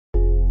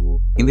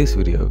In this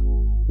video,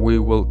 we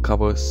will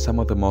cover some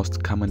of the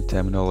most common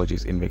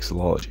terminologies in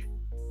vexillology.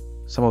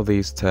 Some of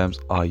these terms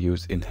are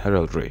used in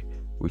heraldry,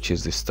 which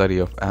is the study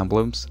of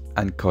emblems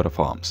and coat of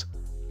arms.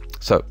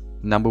 So,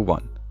 number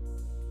 1.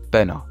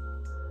 Banner.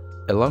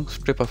 A long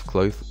strip of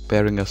cloth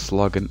bearing a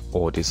slogan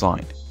or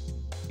design.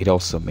 It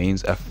also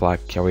means a flag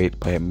carried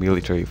by a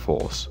military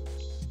force.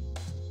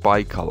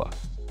 Bicolor.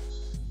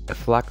 A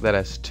flag that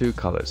has two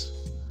colors.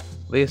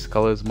 These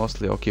colors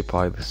mostly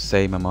occupy the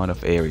same amount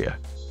of area.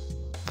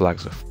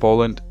 Flags of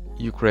Poland,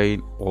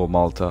 Ukraine or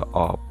Malta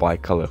are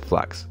bicolor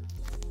flags.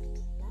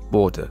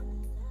 Border.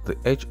 The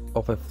edge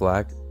of a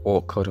flag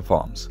or coat of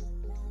arms.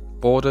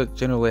 Border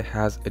generally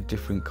has a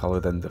different color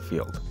than the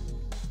field.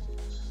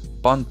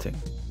 Bunting.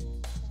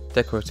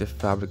 Decorative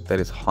fabric that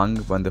is hung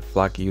when the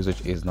flag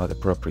usage is not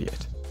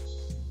appropriate.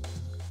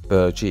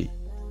 Burgee.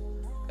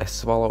 A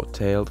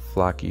swallow-tailed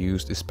flag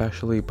used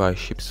especially by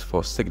ships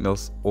for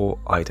signals or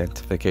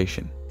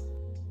identification.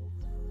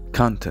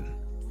 Canton.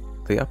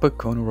 The upper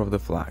corner of the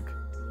flag.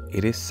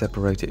 It is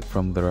separated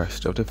from the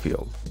rest of the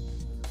field.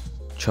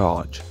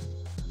 Charge.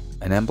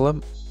 An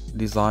emblem,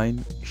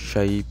 design,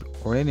 shape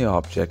or any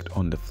object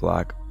on the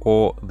flag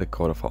or the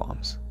coat of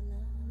arms.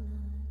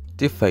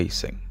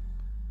 Defacing.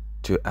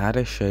 To add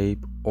a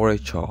shape or a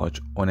charge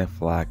on a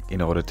flag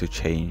in order to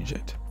change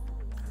it.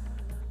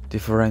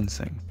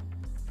 Differencing.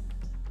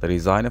 The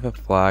design of a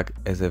flag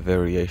is a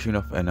variation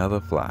of another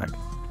flag.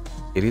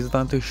 It is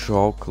done to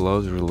show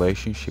close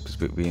relationships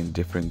between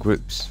different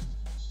groups.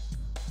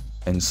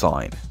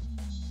 Ensign.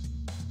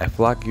 A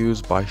flag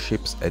used by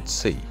ships at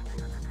sea.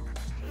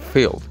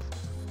 Field.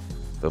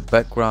 The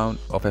background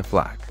of a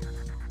flag.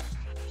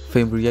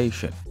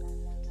 Fimbriation.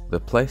 The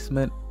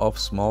placement of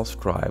small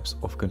stripes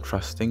of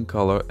contrasting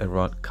color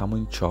around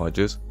common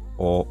charges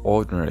or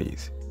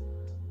ordinaries.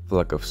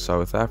 Flag of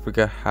South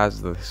Africa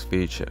has this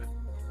feature.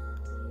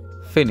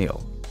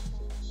 Finial.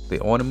 The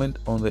ornament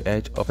on the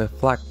edge of a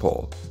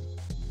flagpole.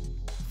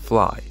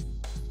 Fly.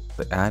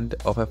 The end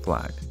of a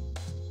flag.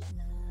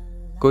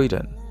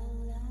 Guidon.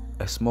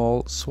 A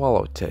small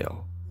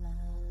swallowtail.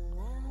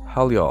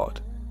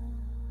 Halyard.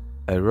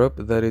 A rope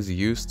that is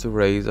used to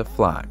raise a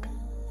flag.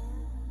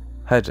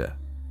 Header.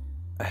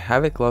 A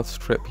heavy cloth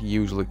strip,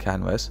 usually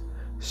canvas,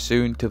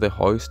 sewn to the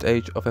hoist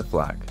edge of a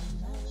flag.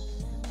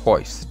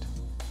 Hoist.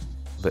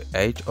 The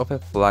edge of a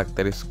flag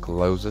that is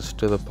closest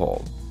to the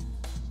pole.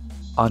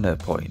 Honor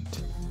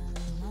point.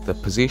 The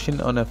position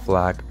on a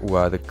flag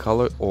where the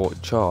color or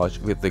charge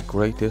with the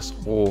greatest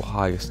or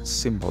highest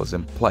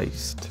symbolism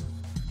placed.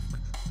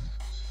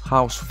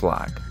 House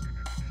flag.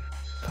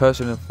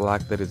 Personal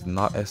flag that is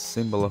not a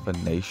symbol of a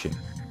nation.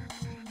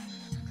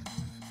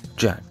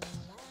 Jack.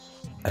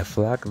 A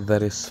flag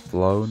that is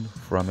flown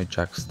from a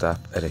jackstaff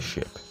at a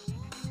ship.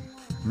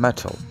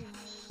 Metal.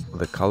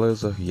 The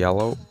colors of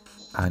yellow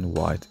and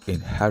white in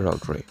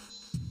heraldry.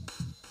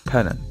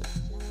 Pennant.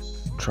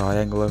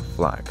 Triangular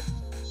flag.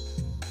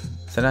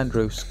 St.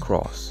 Andrew's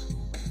cross.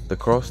 The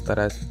cross that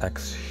has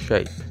X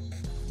shape.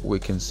 We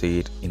can see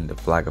it in the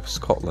flag of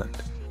Scotland,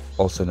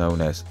 also known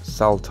as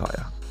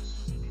saltire.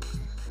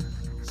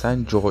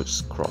 St.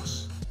 George's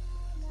cross.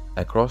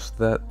 A cross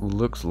that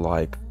looks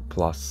like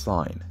plus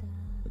sign.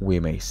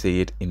 We may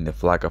see it in the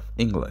flag of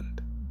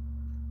England.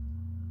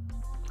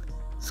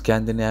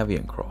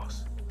 Scandinavian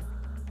cross.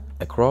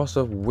 A cross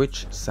of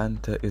which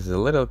center is a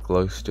little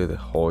close to the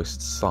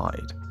hoist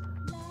side.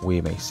 We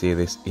may see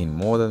this in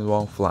more than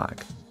one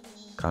flag.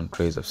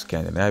 Countries of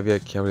Scandinavia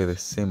carry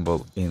this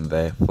symbol in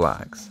their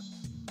flags.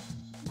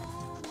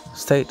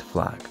 State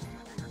flag.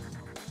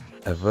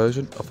 A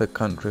version of a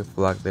country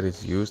flag that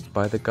is used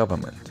by the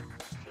government.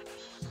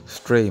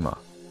 Streamer.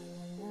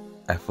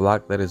 A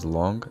flag that is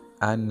long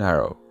and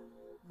narrow.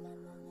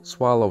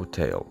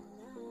 Swallowtail.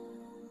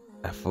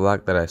 A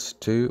flag that has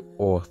 2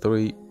 or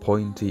 3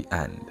 pointy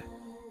ends.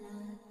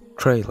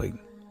 Trailing.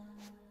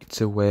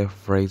 It's a way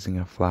of raising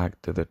a flag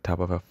to the top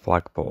of a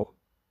flagpole.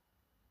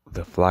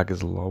 The flag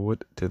is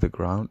lowered to the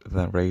ground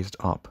then raised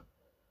up.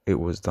 It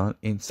was done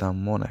in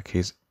some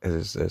monarchies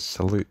as a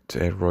salute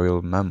to a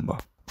royal member.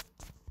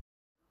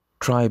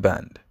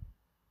 Triband.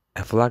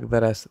 A flag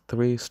that has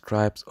 3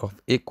 stripes of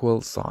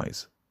equal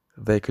size.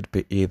 They could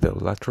be either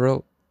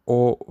lateral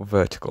or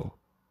vertical.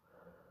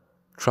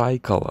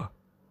 Tricolor.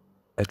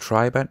 A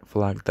triband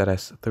flag that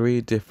has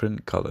 3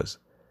 different colors.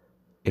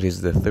 It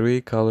is the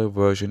 3-color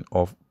version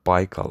of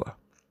bicolor.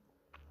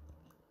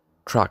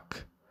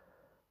 Truck.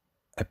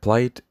 A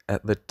plate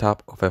at the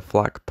top of a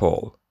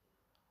flagpole.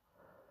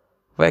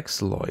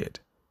 Vexilloid.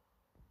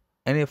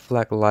 Any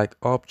flag-like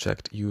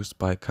object used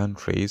by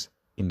countries,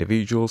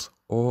 individuals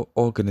or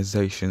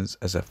organizations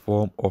as a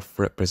form of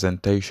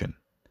representation.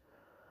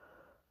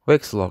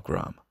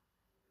 Vexillogram.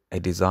 A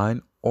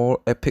design or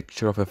a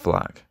picture of a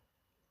flag.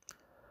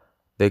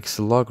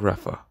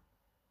 Vexillographer.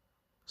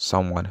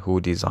 Someone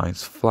who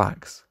designs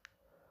flags.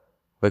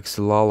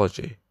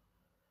 Vexillology.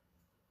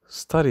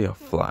 Study of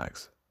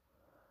flags.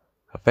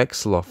 A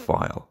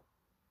vexillophile.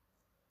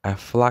 A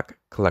flag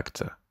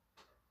collector.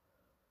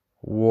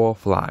 War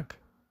flag.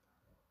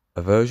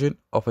 a version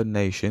of a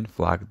nation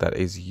flag that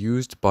is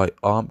used by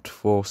armed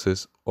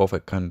forces of a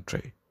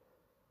country.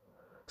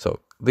 So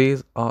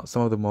these are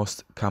some of the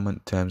most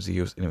common terms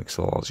used in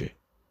Vexillology.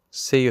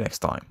 See you next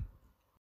time.